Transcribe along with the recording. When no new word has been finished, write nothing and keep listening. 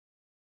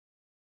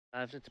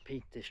Arrived at the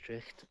Peak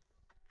District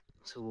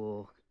to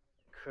walk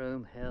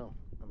Crome Hill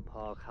and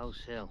Park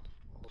House Hill,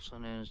 also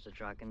known as the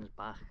Dragon's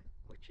Back,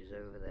 which is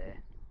over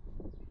there.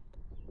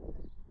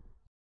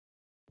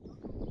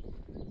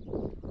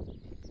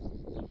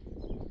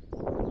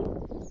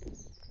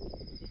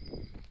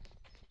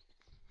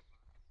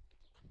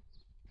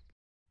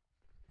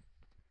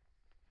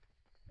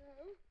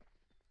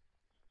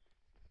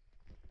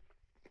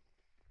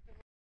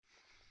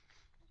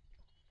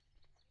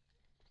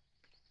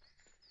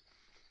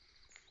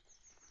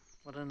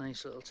 What a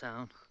nice little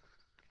town.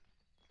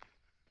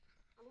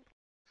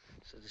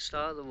 So to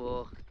start the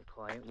walk, the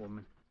Quiet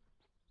Woman.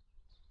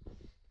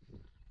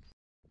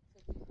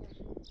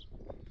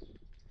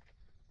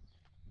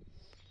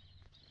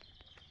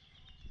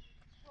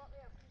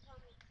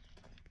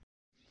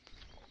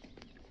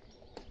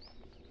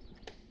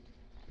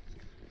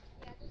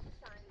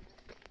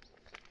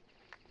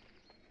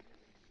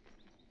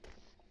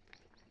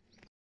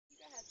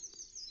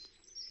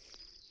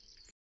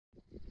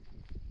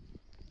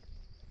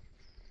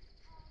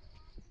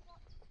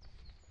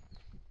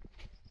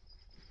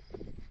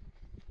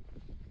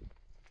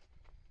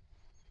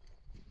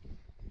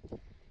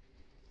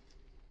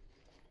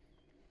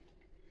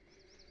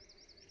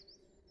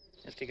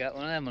 Have to get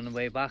one of them on the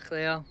way back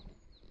there.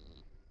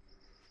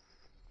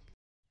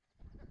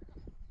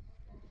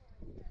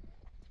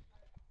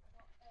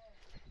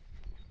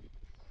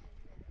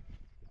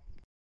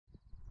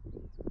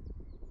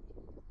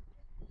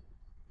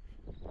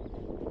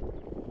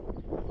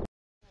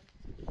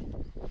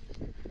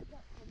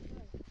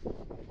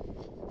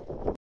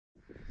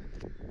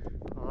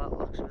 Well, that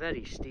looks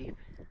very steep.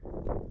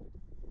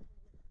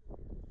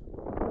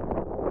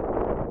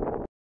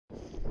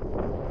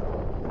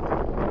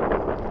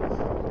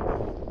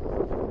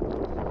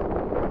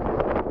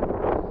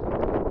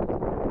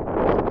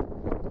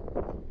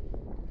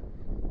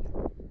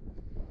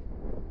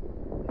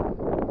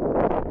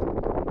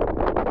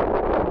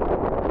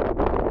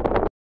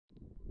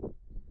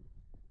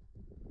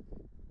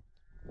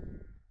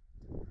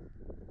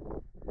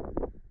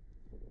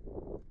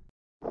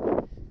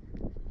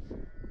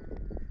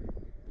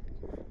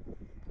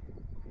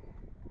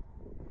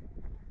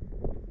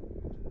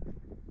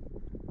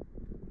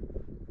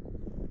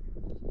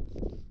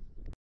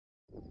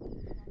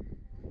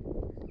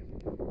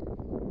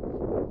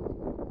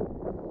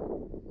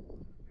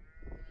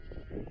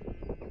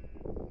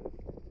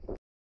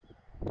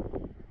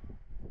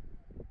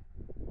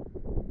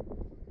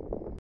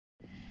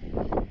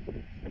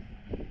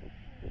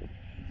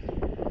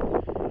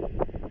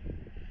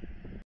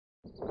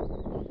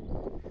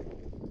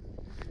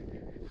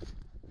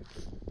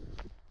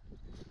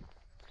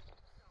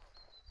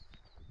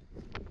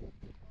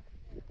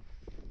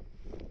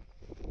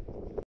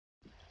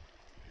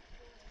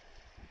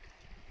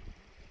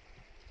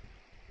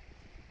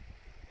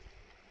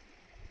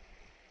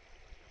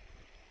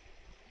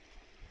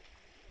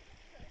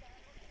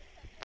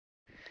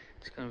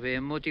 It's going to be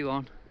a muddy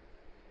one,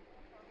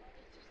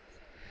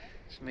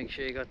 so make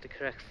sure you got the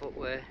correct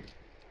footwear.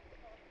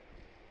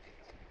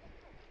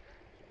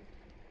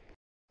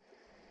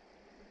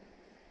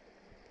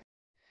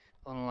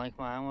 Unlike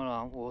mine, where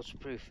aren't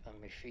waterproof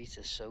and my feet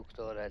are soaked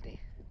already.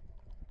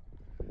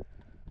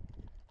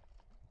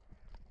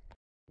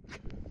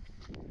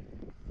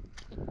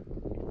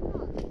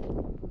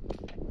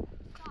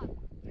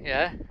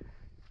 Yeah?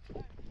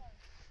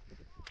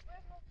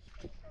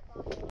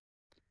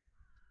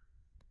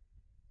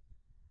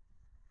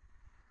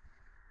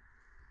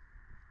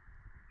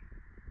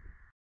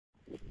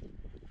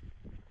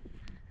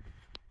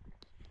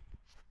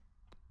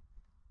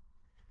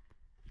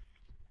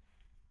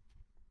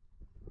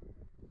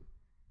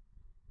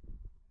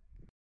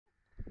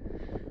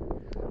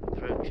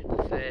 Approaching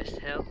the first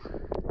hill.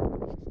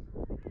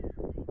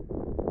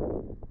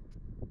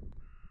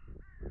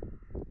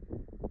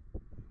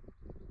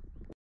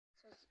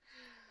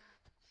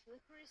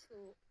 Slippery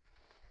slope.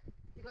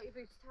 You got your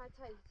boots tied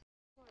tight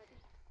already?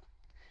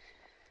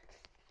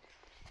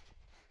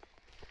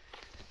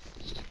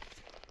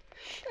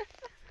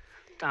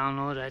 Down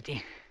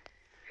already.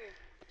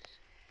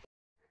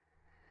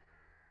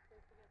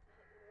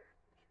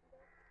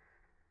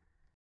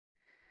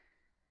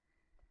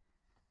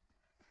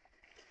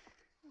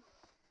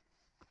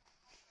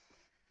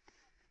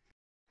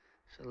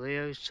 So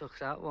Leo's took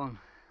that one,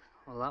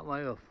 well, that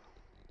way up.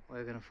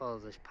 We're going to follow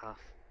this path.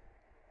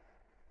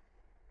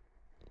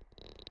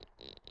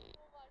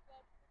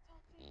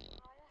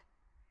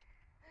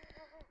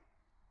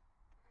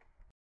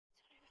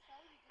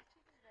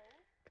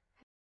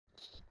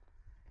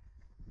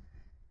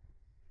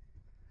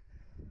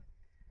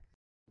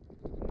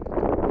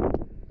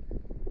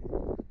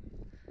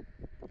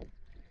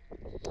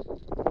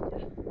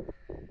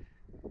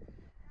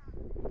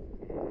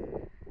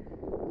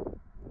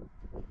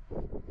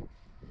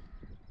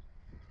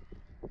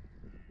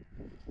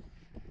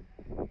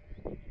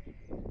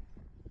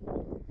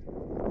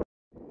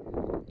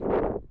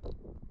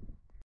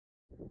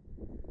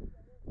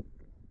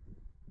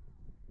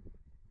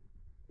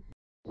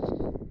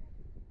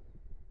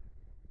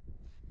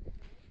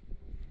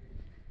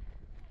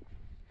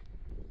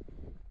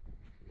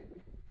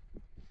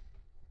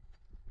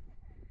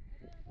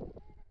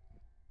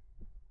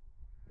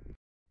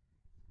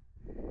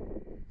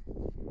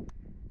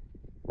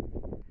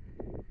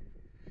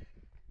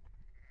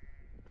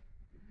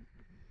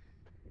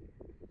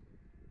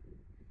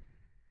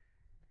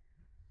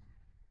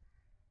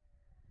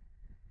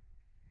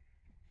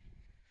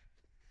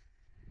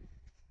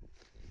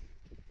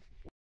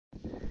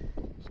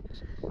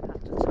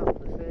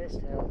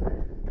 highest hill.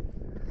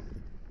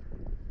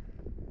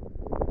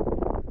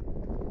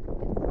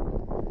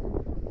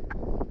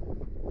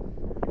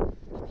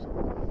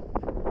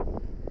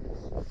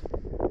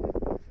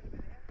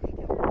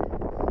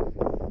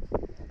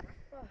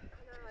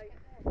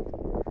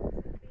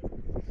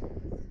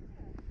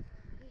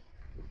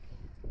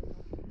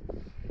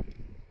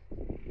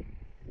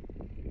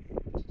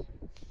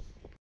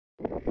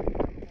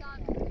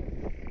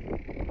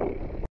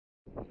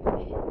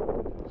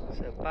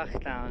 So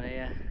back down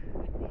here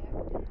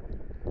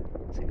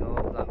to go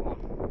up that one.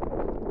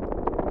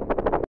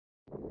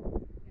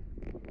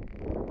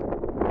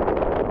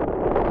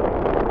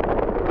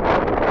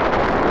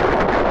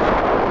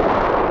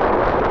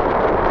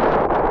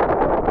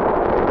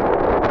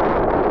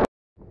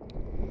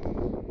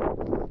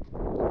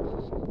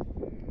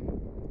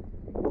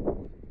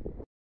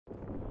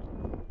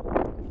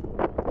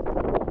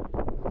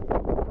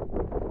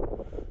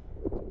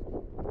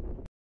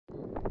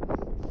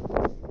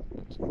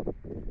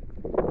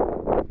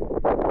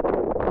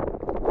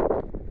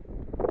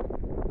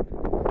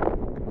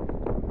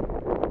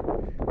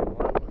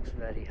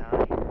 Very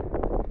high.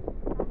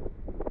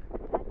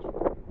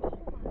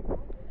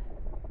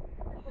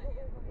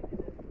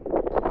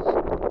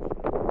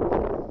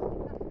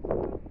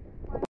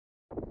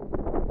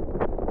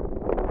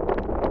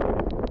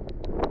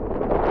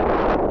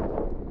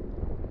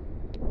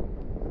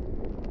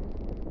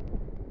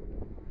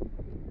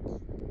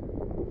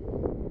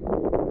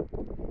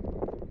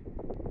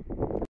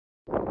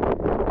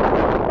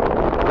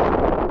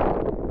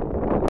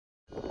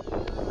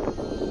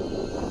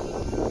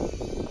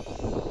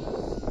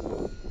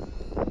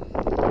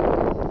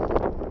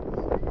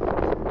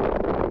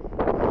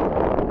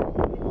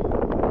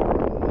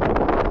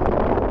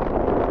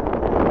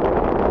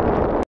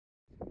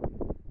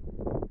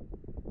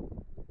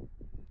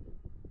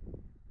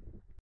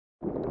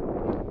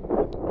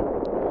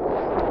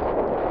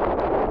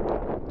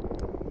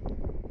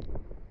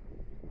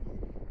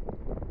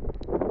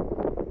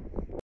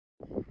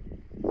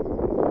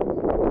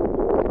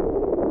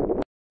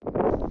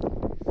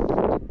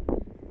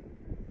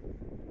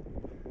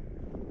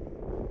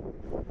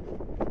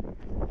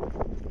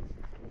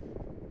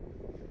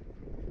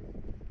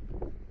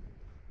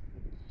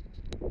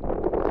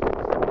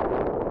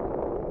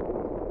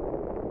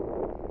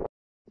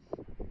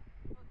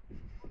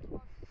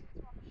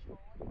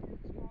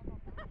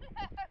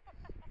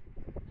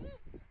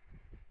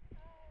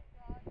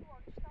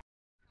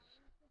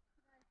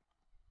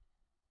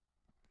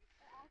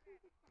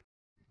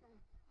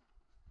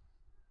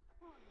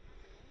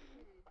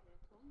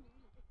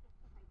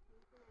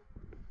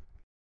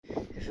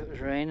 If it was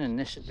raining,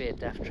 this would be a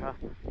death trap.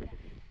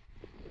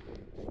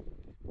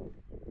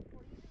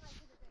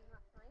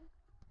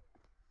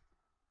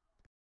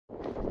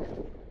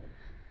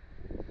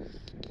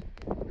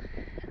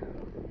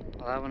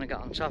 Well, I want to get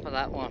on top of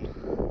that one.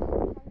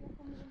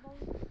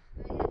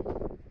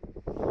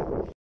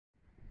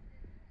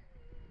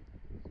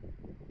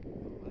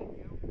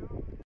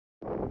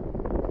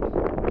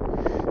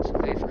 So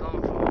we've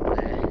come from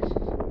there.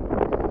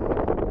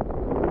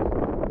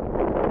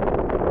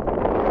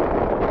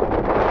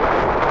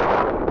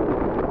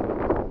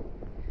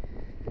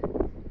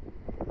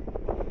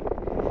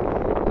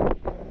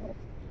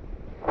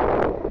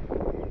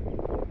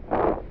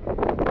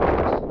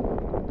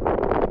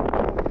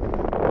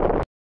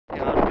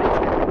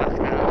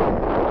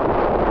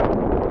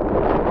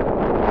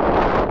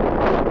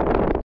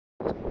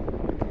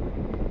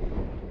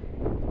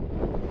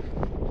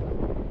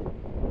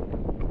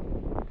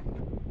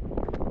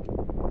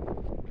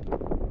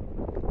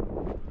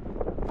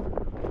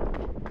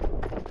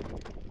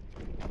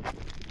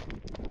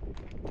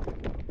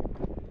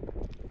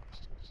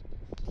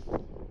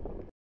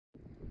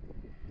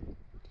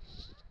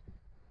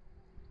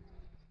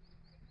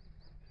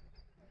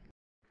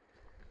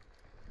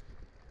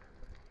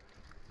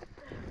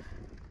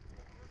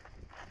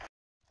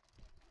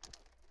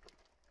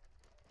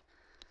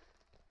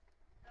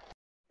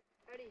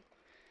 Ready?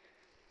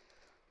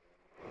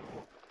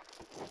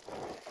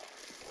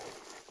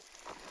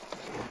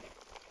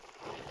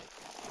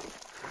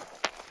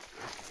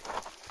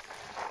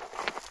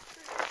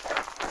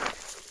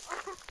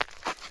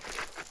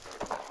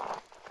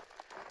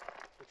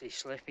 Pretty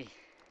slippy.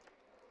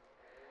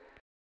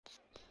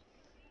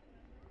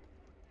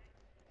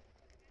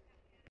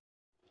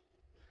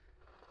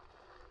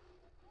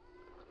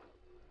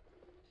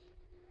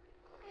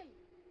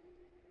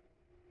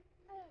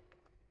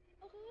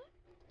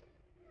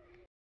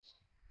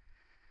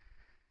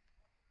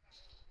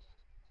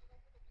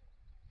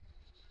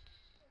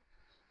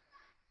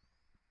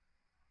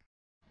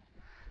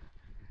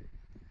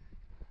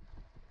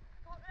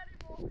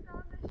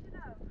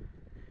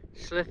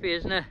 Slippy,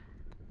 isn't it?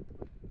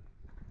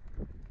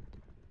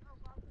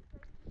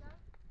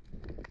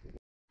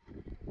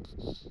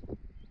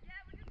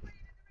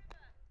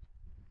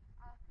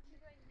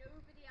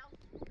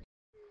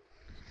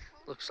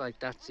 Looks like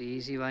that's the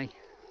easy way.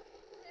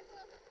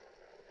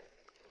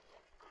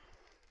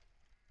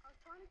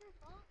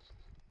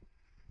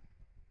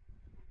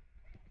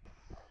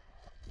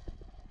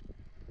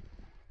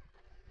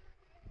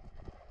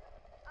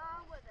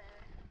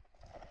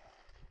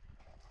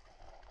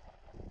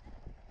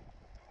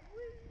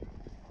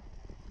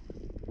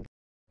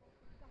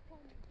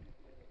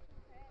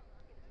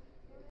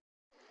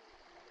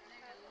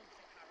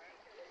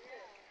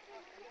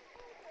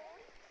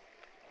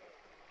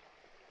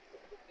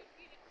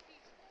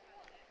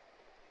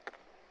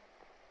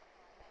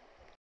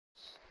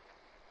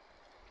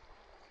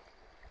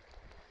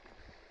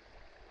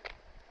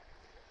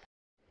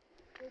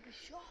 be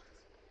shot.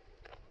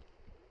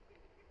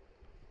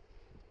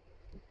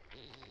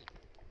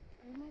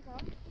 Oh my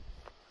god.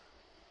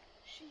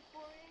 Sheep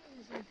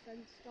warriors and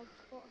fence dogs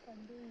spot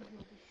offenders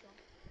will be shot.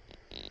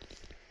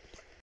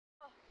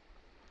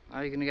 How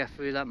are you going to get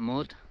through that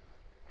mud?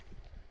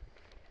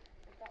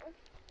 That way.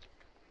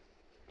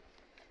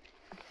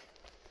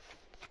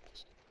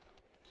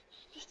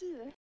 Just do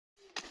this.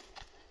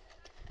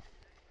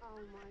 Oh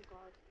my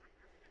god.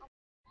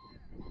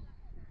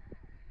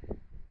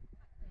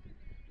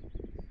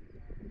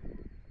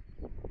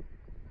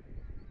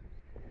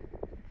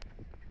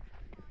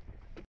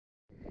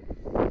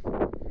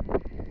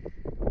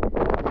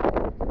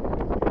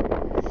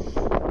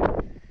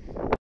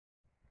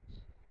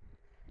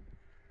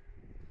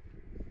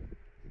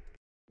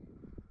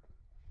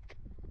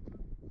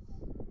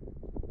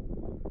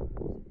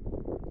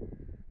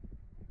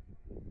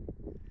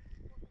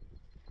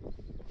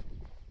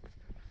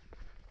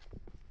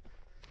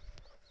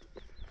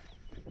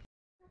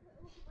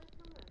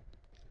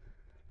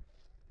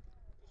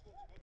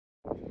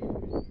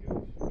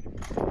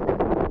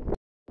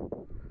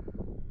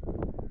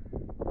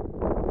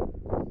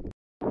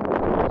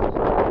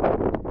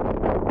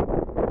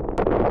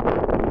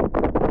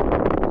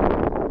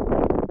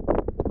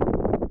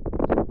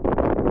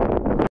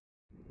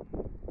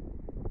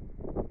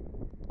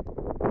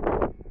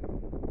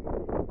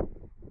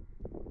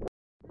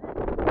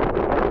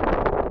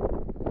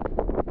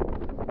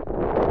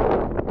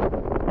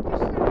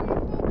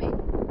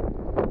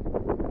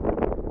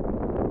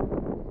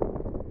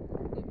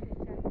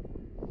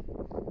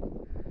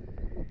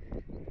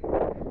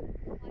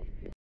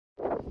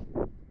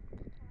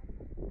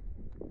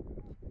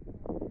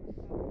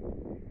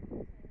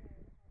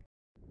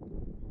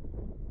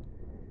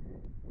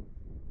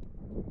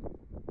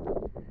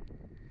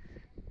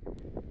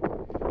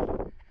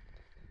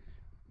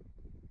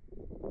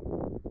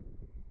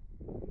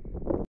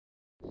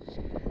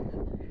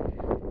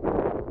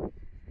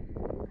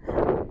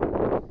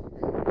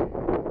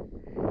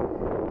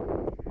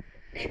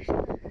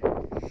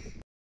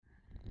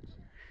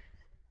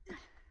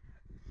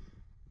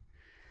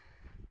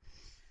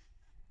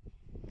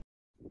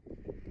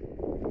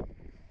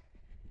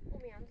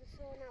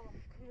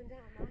 Coming down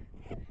now.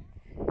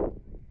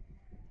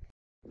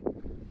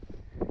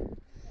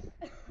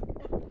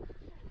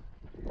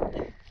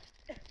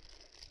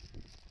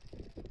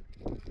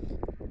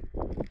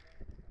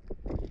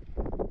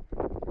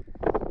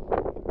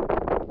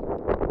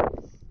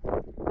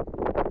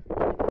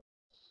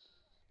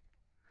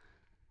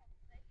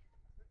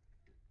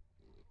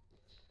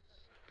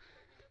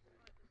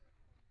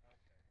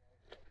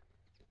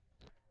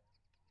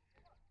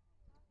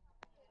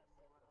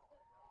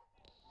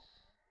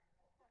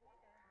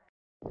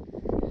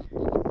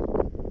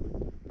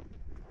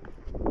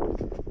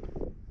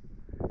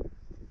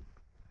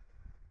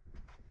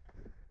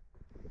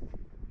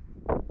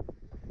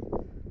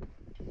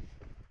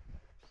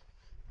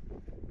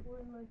 We're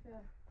in like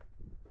a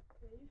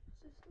cave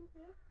system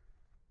here.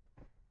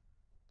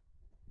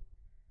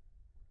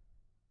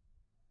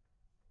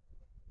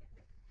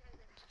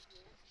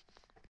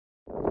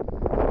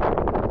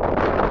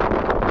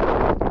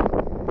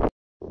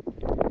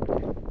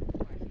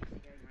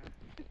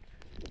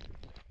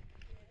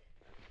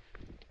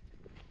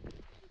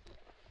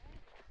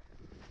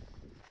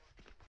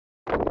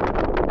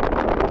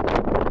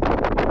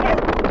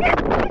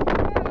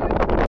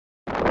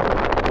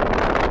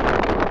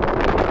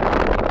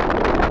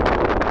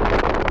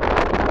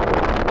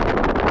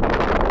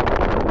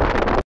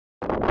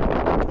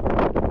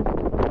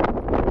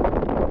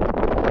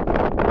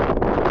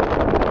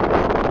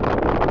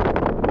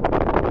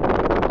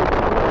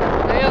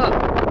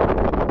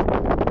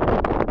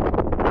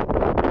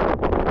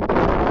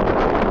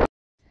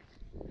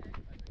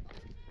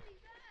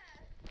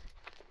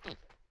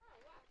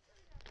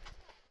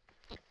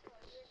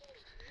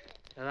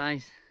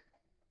 Right.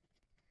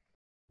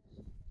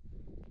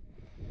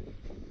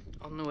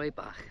 On the way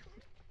back.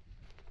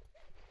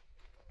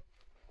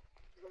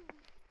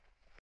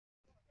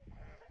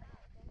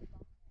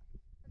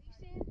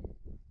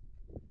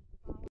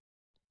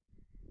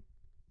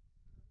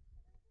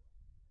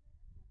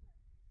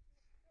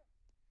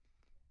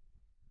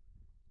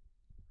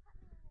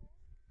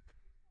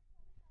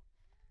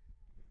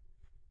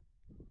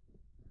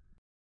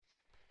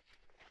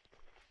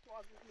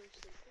 What have you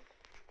seen?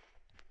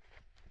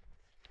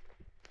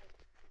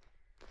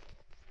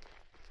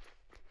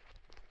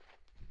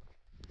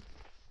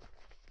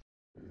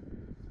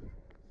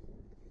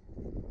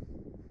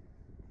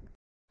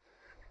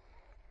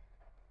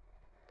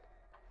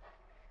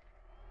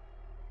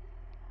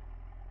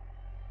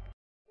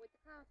 With the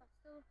cars, that's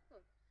still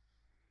good.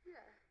 Yeah.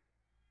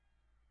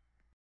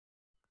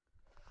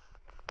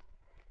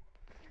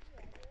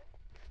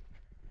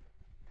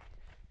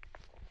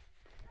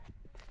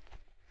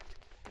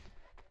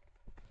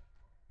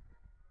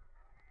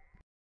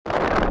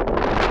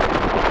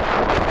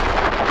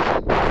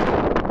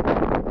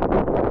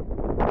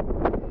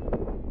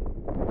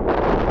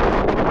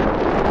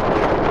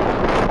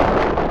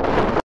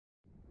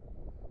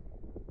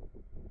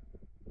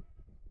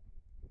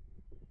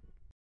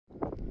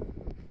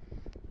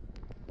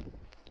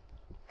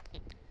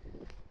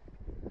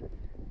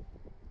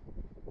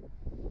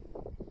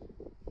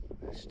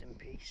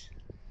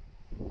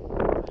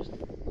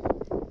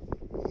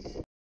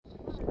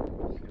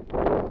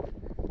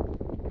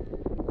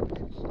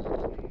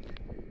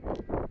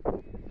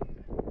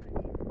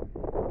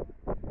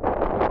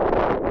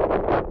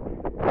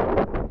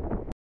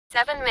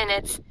 7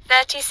 minutes,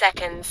 30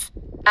 seconds.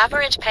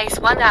 Average pace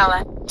 1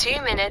 hour,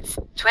 2 minutes,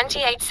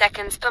 28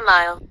 seconds per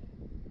mile.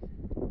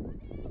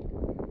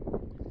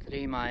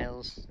 3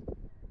 miles.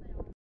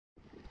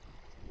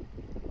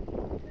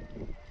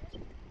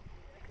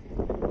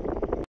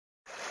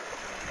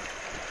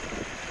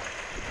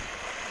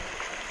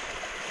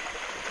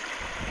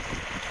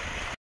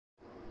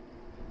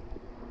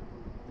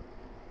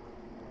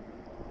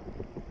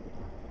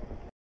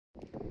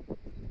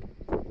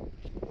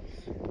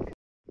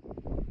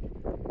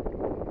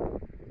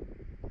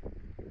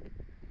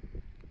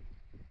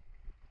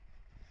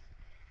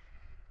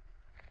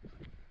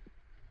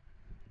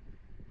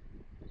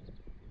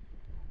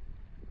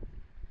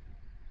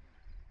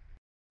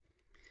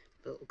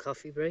 Little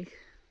coffee break.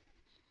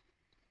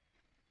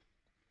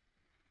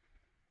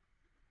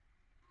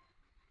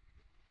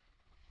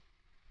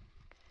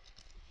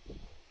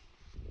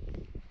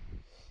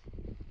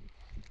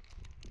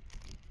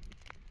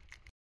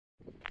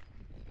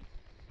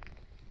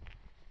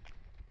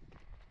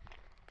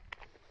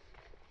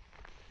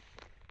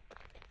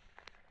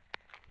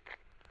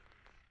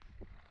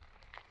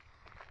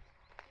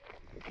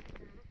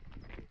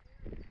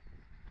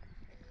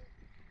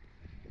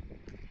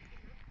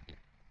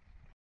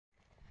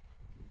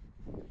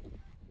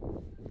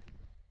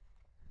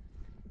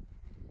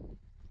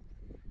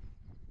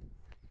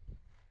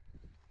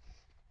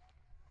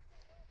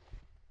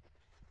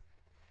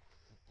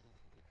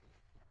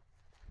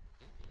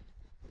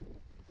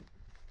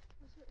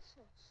 What's it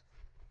sauce?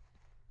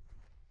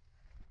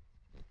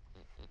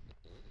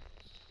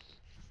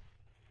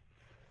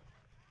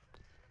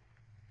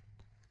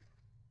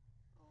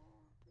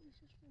 Oh, it's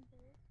just from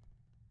there.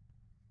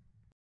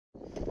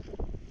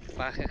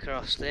 Back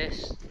across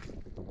this.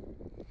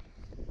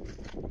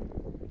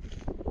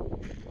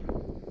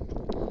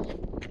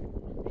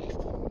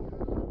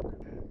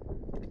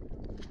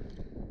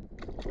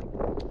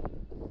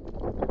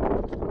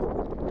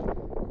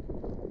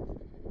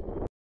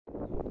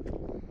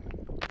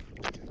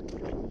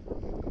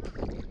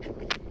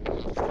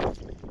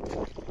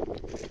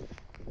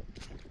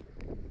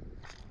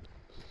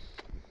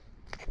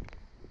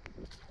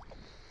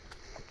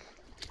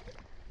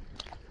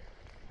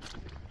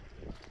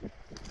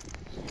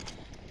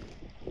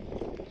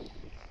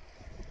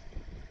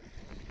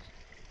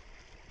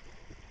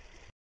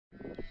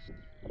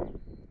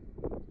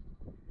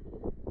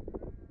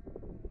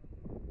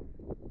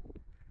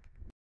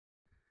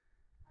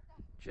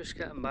 Just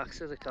getting back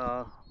to the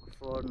car,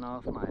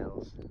 4.5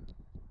 miles.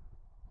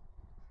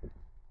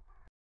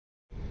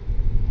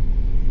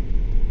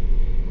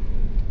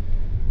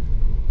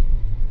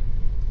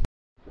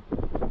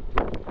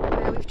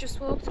 We've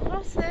just walked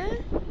across there.